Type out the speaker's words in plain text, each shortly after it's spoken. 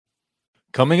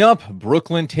Coming up,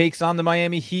 Brooklyn takes on the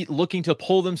Miami Heat, looking to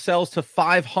pull themselves to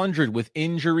 500 with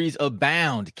injuries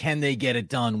abound. Can they get it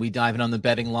done? We dive in on the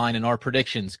betting line and our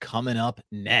predictions coming up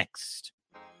next.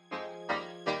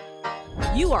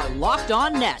 You are Locked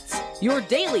On Nets, your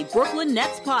daily Brooklyn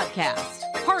Nets podcast.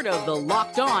 Part of the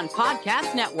Locked On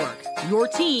Podcast Network, your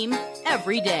team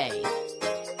every day.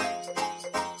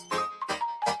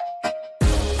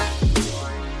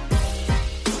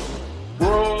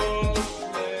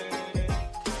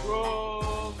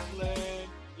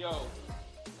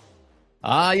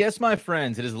 Yes, my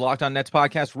friends, it is the Locked On Nets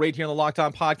podcast right here on the Locked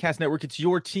On Podcast Network. It's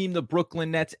your team, the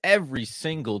Brooklyn Nets, every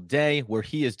single day. Where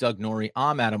he is Doug Norrie,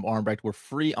 I'm Adam Armbrecht. We're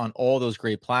free on all those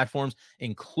great platforms,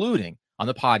 including on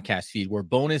the podcast feed, where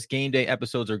bonus game day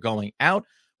episodes are going out,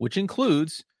 which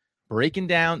includes breaking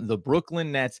down the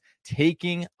Brooklyn Nets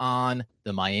taking on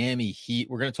the Miami Heat.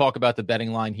 We're going to talk about the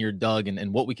betting line here, Doug,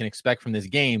 and what we can expect from this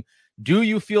game. Do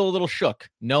you feel a little shook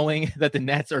knowing that the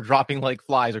Nets are dropping like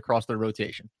flies across their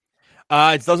rotation?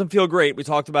 It doesn't feel great. We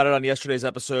talked about it on yesterday's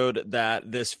episode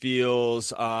that this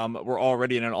feels we're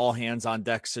already in an all hands on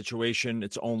deck situation.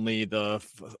 It's only the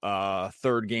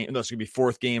third game. No, it's going to be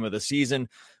fourth game of the season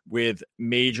with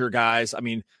major guys. I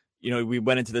mean, you know, we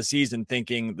went into the season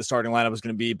thinking the starting lineup was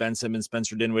going to be Ben Simmons,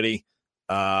 Spencer Dinwiddie,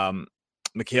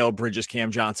 Mikal Bridges, Cam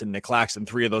Johnson, Nick Claxton.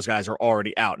 Three of those guys are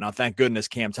already out. Now, thank goodness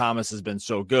Cam Thomas has been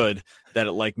so good that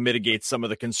it like mitigates some of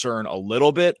the concern a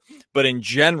little bit. But in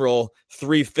general,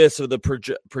 3/5 of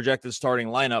the projected starting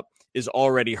lineup is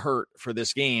already hurt for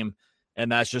this game. And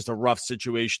that's just a rough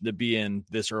situation to be in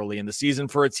this early in the season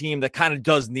for a team that kind of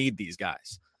does need these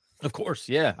guys. Of course,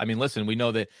 yeah. I mean, listen, we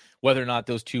know that whether or not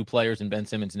those two players and Ben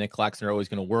Simmons and Nick Claxton are always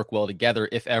going to work well together,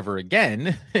 if ever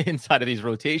again, inside of these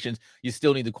rotations, you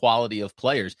still need the quality of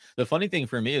players. The funny thing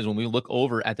for me is when we look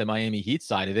over at the Miami Heat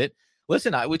side of it,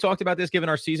 listen, we talked about this given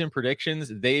our season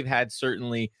predictions. They've had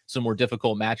certainly some more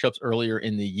difficult matchups earlier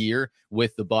in the year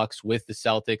with the Bucks, with the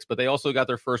Celtics, but they also got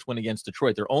their first win against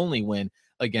Detroit, their only win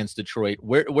against Detroit.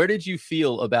 Where did you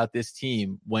feel about this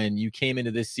team when you came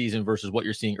into this season versus what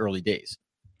you're seeing early days?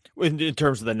 In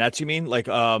terms of the Nets, you mean?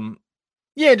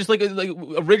 Yeah, just like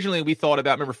originally we thought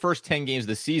about, remember, first 10 games of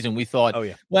the season, we thought, oh,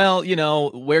 yeah. Well, you know,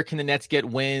 where can the Nets get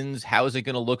wins? How is it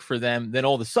going to look for them? Then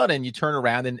all of a sudden you turn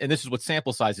around and this is what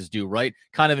sample sizes do, right?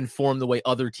 Kind of inform the way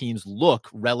other teams look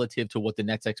relative to what the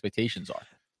Nets expectations are.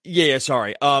 Yeah,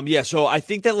 sorry. So I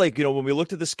think that, like, you know, when we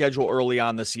looked at the schedule early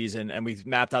on the season and we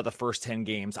mapped out the first 10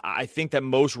 games, I think that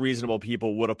most reasonable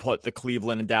people would have put the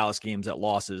Cleveland and Dallas games at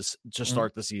losses to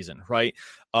start the season, right?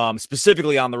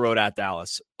 Specifically on the road at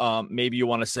Dallas. Maybe you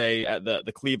want to say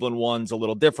the Cleveland one's a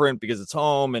little different because it's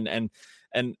home and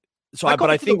so I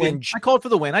called for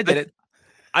the win. I did it.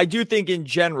 I do think in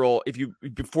general, if you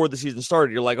before the season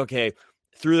started, you're like, okay,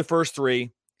 through the first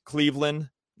three, Cleveland,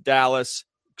 Dallas,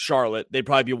 Charlotte, they'd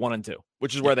probably be 1 and 2,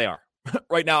 which is where they are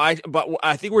right now. But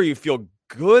I think where you feel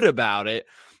good about it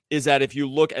is that if you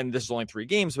look, and this is only 3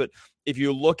 games, but if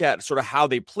you look at sort of how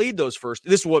they played those first,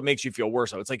 this is what makes you feel worse.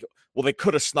 So it's like, well, they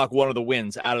could have snuck one of the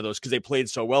wins out of those because they played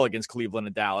so well against Cleveland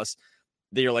and Dallas.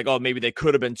 That you're like, oh, maybe they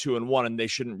could have been 2 and 1, and they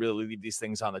shouldn't really leave these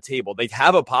things on the table. They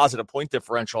have a positive point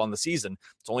differential on the season.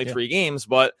 It's only 3 games,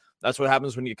 but that's what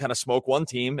happens when you kind of smoke one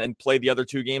team and play the other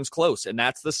 2 games close. And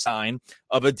that's the sign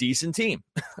of a decent team,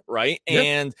 right? Yep.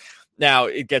 And now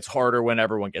it gets harder when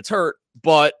everyone gets hurt.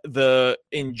 But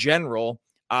in general,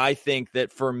 I think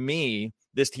that for me,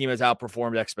 this team has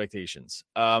outperformed expectations.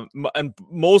 And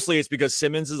mostly it's because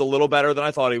Simmons is a little better than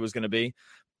I thought he was going to be.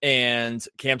 And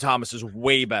Cam Thomas is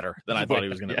way better than I thought he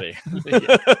was going to be.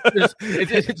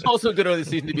 It's also good over the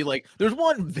season to be like, there's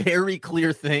one very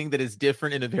clear thing that is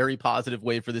different in a very positive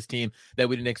way for this team that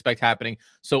we didn't expect happening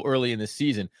so early in the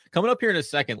season. Coming up here in a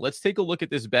second, let's take a look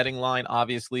at this betting line,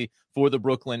 obviously, for the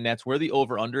Brooklyn Nets, where the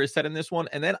over-under is set in this one.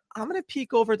 And then I'm going to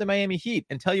peek over at the Miami Heat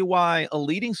and tell you why a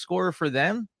leading scorer for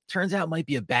them turns out might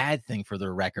be a bad thing for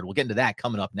their record. We'll get into that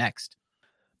coming up next.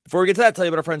 Before we get to that, tell you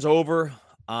about our friends over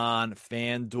on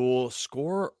FanDuel.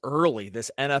 Score early this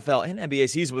NFL and NBA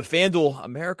season with FanDuel,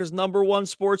 America's #1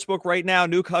 sportsbook right now.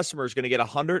 New customers going to get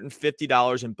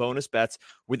 $150 in bonus bets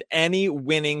with any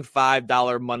winning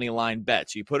 $5 money line bet.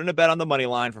 So you put in a bet on the money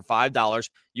line for $5,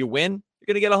 you win,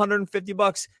 you're going to get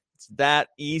 $150. It's that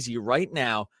easy right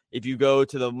now. If you go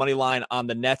to the money line on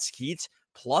the Nets Heat,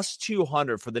 plus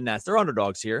 200 for the Nets. They're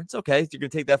underdogs here. It's okay. You're going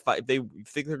to take that if they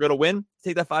think they're going to win,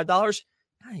 take that $5.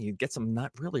 You get some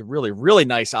not really, really, really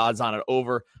nice odds on it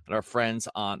over at our friends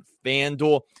on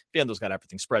FanDuel. FanDuel's got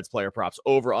everything: spreads, player props,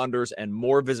 over, unders, and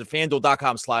more. Visit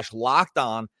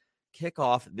FanDuel.com/lockedon. Kick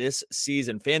off this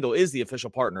season. FanDuel is the official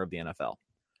partner of the NFL.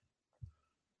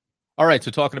 All right,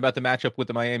 so talking about the matchup with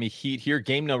the Miami Heat here,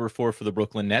 game number 4 for the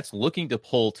Brooklyn Nets, looking to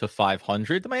pull to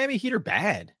 500. The Miami Heat are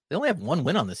bad. They only have 1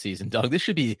 win on the season, Doug. This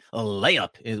should be a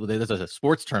layup. This is a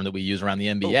sports term that we use around the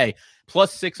NBA.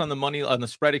 +6 on the money on the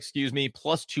spread,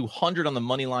 +200 on the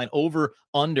money line, over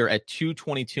under at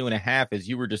 222.5, as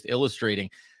you were just illustrating.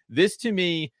 This to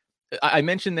me, I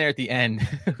mentioned there at the end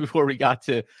before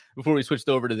we switched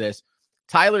over to this,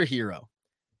 Tyler Hero.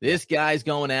 This guy's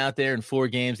going out there in 4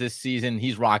 games this season.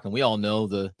 He's rocking. We all know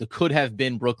the could have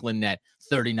been Brooklyn net,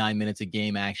 39 minutes of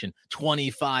game action,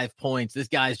 25 points. This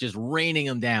guy's just raining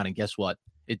them down. And guess what?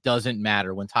 It doesn't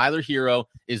matter. When Tyler Hero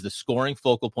is the scoring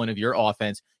focal point of your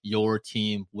offense, your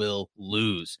team will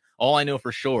lose. All I know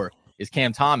for sure is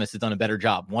Cam Thomas has done a better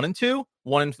job. 1 and 2,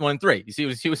 1 and 3.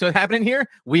 You see what's happening here?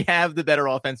 We have the better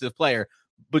offensive player.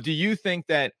 But do you think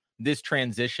that this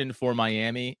transition for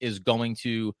Miami is going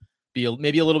to be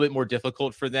maybe a little bit more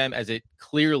difficult for them, as it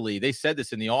clearly, they said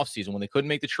this in the offseason when they couldn't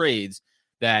make the trades,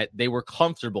 that they were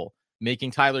comfortable making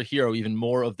Tyler Hero even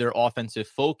more of their offensive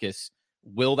focus?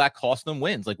 Will that cost them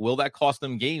wins? Like, will that cost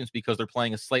them games because they're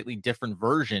playing a slightly different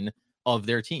version of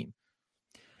their team?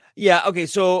 Yeah. Okay.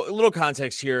 So a little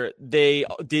context here. They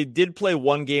did play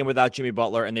 1 game without Jimmy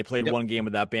Butler, and they played 1 game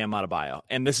without Bam Adebayo.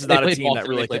 And this is not a team that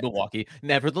really played Milwaukee.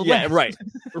 Nevertheless. Yeah.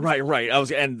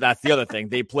 Right. And that's the other thing.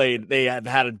 They have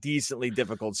had a decently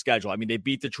difficult schedule. I mean, they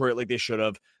beat Detroit like they should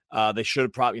have. They should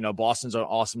have probably, Boston's an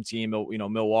awesome team,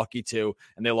 Milwaukee too,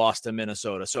 and they lost to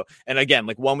Minnesota. So, and again,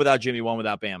 like 1 without Jimmy, 1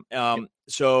 without Bam.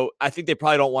 So I think they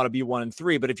probably don't want to be 1 and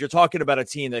 3, but if you're talking about a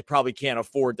team that probably can't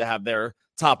afford to have their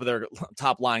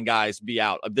top line guys be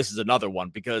out, this is another one,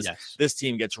 because this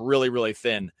team gets really, really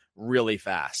thin really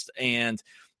fast. And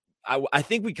I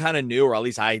think we kind of knew, or at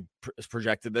least I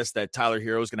projected this, that Tyler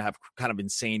Hero is going to have kind of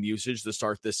insane usage to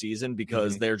start this season,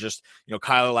 because they're just,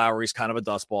 Kyle Lowry's kind of a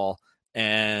dust ball.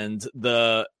 And if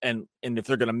they're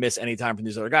going to miss any time from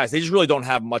these other guys, they just really don't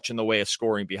have much in the way of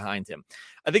scoring behind him.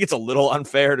 I think it's a little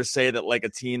unfair to say that like a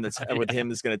team that's with him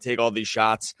that's going to take all these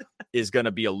shots is going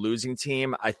to be a losing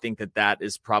team. I think that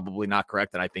is probably not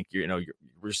correct. And I think,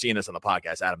 we're seeing this on the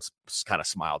podcast. Adam's kind of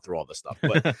smiled through all this stuff,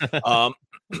 but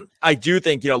I do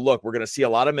think, look, we're going to see a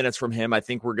lot of minutes from him. I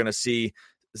think we're going to see,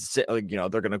 they're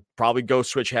going to probably go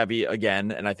switch heavy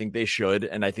again. And I think they should.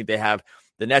 And I think they have,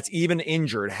 the Nets, even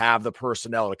injured, have the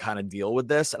personnel to kind of deal with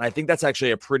this. And I think that's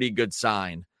actually a pretty good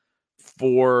sign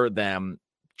for them.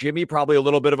 Jimmy, probably a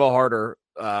little bit of a harder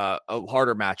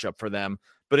matchup for them.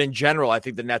 But in general, I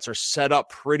think the Nets are set up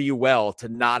pretty well to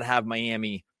not have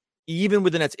Miami, even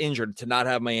with the Nets injured, to not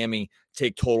have Miami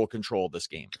take total control of this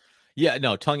game. Yeah,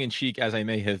 no, tongue-in-cheek as I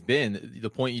may have been, the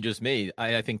point you just made,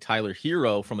 I think Tyler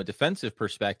Hero, from a defensive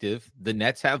perspective, the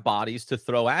Nets have bodies to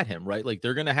throw at him, right? Like,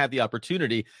 they're going to have the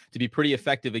opportunity to be pretty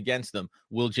effective against them.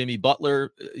 Will Jimmy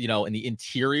Butler, in the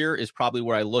interior is probably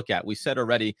where I look at. We said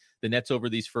already, the Nets over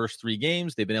these first 3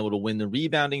 games, they've been able to win the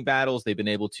rebounding battles. They've been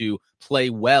able to play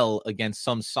well against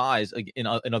some size in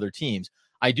other teams.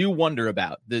 I do wonder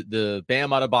about the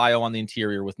Bam Adebayo on the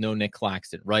interior with no Nick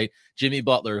Claxton, right? Jimmy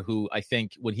Butler, who I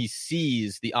think when he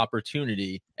sees the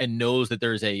opportunity and knows that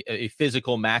there's a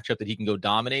physical matchup that he can go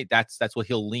dominate, that's what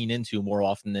he'll lean into more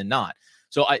often than not.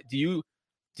 So do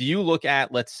you look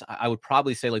at, I would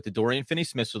probably say like the Dorian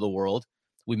Finney-Smiths of the world.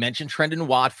 We mentioned Trendon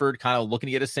Watford, kind of looking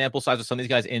to get a sample size of some of these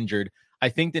guys injured. I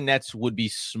think the Nets would be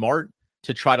smart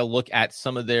to try to look at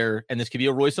some of their, and this could be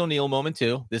a Royce O'Neal moment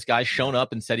too. This guy's shown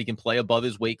up and said he can play above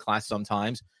his weight class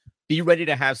sometimes. Be ready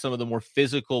to have some of the more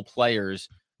physical players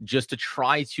just to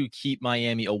try to keep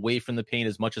Miami away from the paint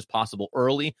as much as possible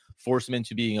early, force them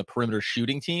into being a perimeter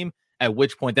shooting team, at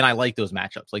which point then I like those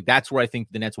matchups. Like, that's where I think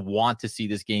the Nets want to see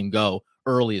this game go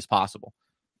early as possible.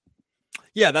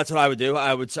 Yeah, that's what I would do.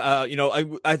 I would,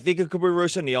 I think it could be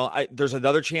Royce O'Neal. There's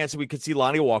another chance that we could see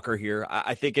Lonnie Walker here.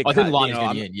 I think Lonnie's going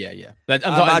to be in. Yeah. But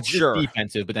I'm not sure.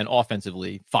 Defensive, but then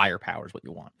offensively, firepower is what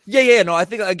you want. Yeah. No, I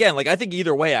think, again, I think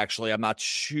either way, actually, I'm not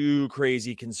too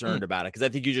crazy concerned about it, because I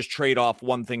think you just trade off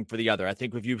one thing for the other. I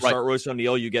think if you start Royce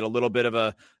O'Neal, you get a little bit of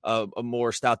a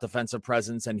more stout defensive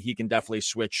presence, and he can definitely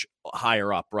switch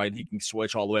higher up, right? He can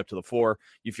switch all the way up to the 4.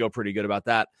 You feel pretty good about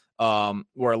that.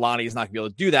 Where Lonnie is not going to be able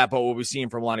to do that. But what we've seen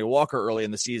from Lonnie Walker early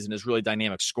in the season is really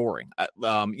dynamic scoring,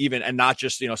 and not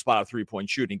just, spot out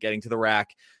 3-point shooting, getting to the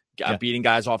rack, beating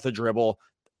guys off the dribble.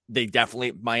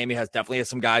 Miami has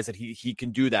some guys that he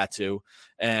can do that to.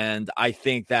 And I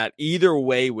think that either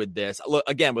way with this, look,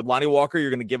 again, with Lonnie Walker, you're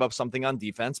going to give up something on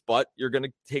defense, but you're going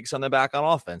to take something back on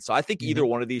offense. So I think either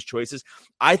one of these choices,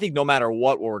 I think no matter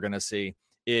what we're going to see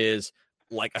is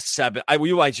like a 7.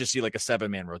 We might just see like a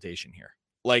 7-man rotation here.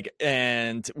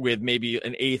 And with maybe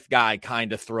an 8th guy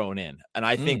kind of thrown in. And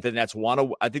I think the Nets want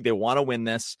to win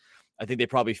this. I think they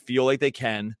probably feel like they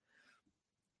can.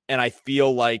 And I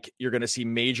feel like you're going to see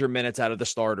major minutes out of the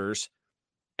starters,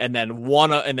 and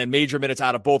then major minutes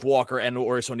out of both Walker and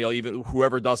Oris O'Neal, even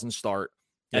whoever doesn't start,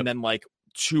 and then like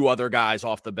 2 other guys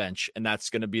off the bench, and that's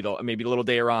going to be maybe a little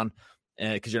Daron,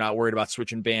 because you're not worried about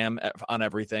switching Bam on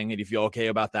everything, and you feel okay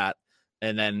about that,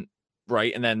 and then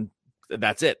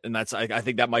that's it, and that's I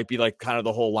think that might be like kind of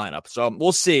the whole lineup. So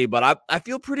we'll see, but I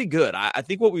feel pretty good. I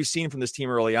think what we've seen from this team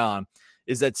early on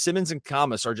is that Simmons and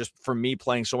Thomas are just, for me,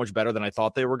 playing so much better than I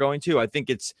thought they were going to. I think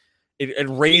it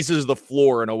raises the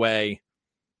floor in a way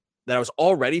that I was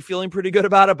already feeling pretty good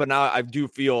about it, but now I can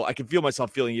feel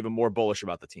myself feeling even more bullish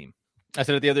about the team. I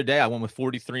said it the other day, I went with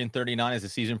 43-39 as a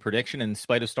season prediction. And in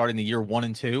spite of starting the year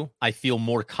 1-2, I feel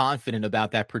more confident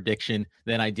about that prediction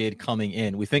than I did coming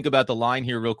in. We think about the line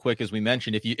here real quick, as we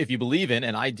mentioned. If you believe in,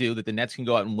 and I do, that the Nets can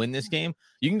go out and win this game,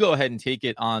 you can go ahead and take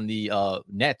it on the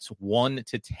Nets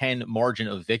 1-10 margin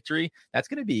of victory. That's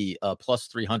going to be plus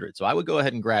 300. So I would go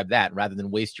ahead and grab that rather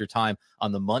than waste your time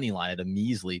on the money line at a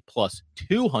measly plus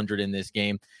 200 in this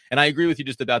game. And I agree with you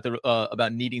just about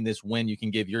about needing this win. You can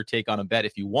give your take on a bet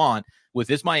if you want. With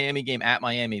this Miami game at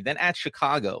Miami, then at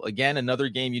Chicago, again, another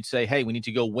game you'd say, hey, we need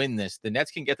to go win this. The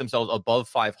Nets can get themselves above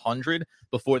 500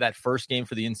 before that first game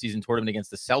for the in-season tournament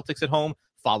against the Celtics at home,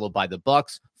 followed by the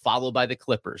Bucks, followed by the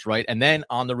Clippers, right? And then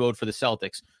on the road for the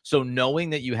Celtics. So knowing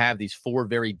that you have these 4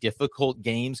 very difficult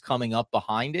games coming up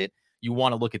behind it, you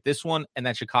want to look at this one and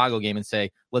that Chicago game and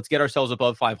say, let's get ourselves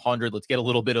above 500. Let's get a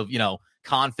little bit of,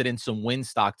 confidence, some wins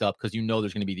stocked up, because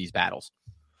there's going to be these battles.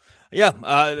 Yeah,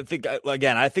 I think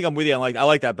I'm with you. I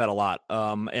like that bet a lot.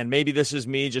 And maybe this is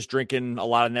me just drinking a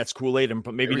lot of Nets Kool-Aid and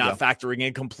maybe not factoring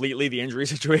in completely the injury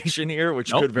situation here,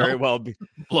 which could very well be.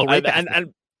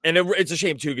 It's a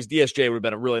shame too, because DSJ would have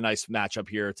been a really nice matchup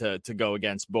here to go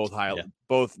against both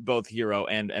both Hero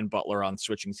and Butler on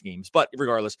switching schemes. But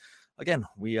regardless, again,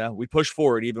 we push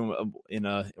forward even in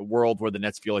a world where the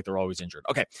Nets feel like they're always injured.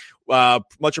 Okay,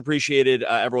 much appreciated,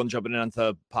 everyone jumping in onto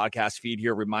the podcast feed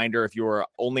here. Reminder, if you are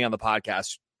only on the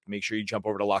podcast, make sure you jump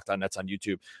over to Locked On Nets on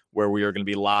YouTube, where we are going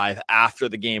to be live after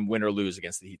the game, win or lose,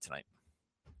 against the Heat tonight.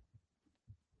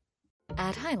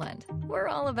 At Highland, we're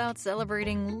all about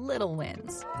celebrating little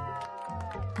wins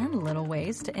and little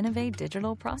ways to innovate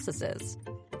digital processes.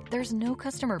 There's no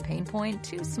customer pain point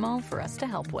too small for us to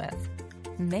help with.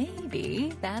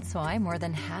 Maybe that's why more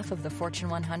than half of the Fortune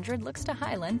 100 looks to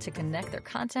Highland to connect their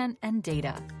content and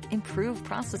data, improve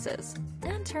processes,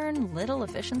 and turn little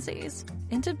efficiencies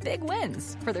into big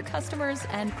wins for their customers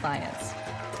and clients.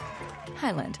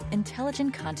 Highland,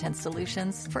 intelligent content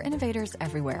solutions for innovators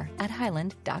everywhere at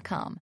highland.com.